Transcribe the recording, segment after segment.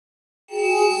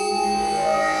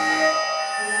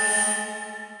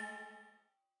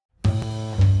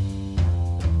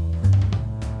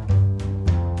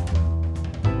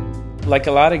Like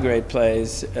a lot of great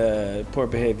plays, Poor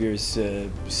Behavior's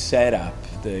setup,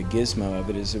 the gizmo of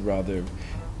it, is a rather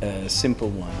simple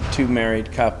one. Two married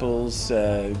couples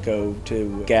go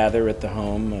to gather at the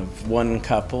home of one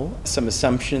couple. Some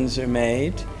assumptions are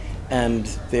made, and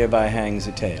thereby hangs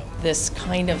a tale. This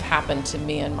kind of happened to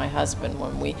me and my husband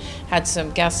when we had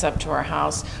some guests up to our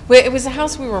house. It was a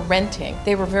house we were renting.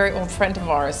 They were a very old friend of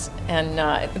ours, and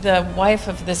the wife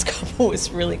of this couple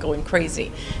was really going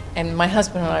crazy. And my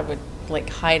husband and I would like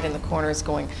hide in the corners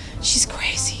going, she's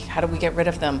crazy, how do we get rid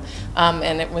of them?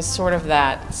 And it was sort of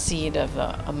that seed of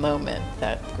a moment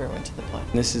that grew into the play.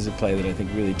 This is a play that I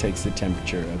think really takes the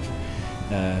temperature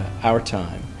of our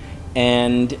time,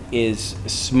 and is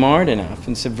smart enough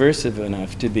and subversive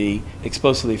enough to be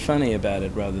explosively funny about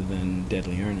it rather than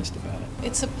deadly earnest about it.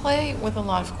 It's a play with a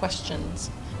lot of questions,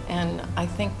 and I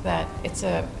think that it's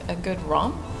a good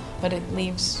romp, but it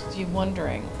leaves you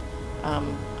wondering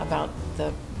about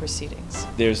the proceedings.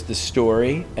 There's the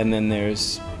story, and then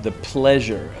there's the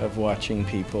pleasure of watching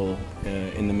people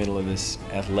in the middle of this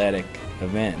athletic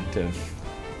event of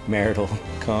marital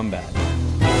combat.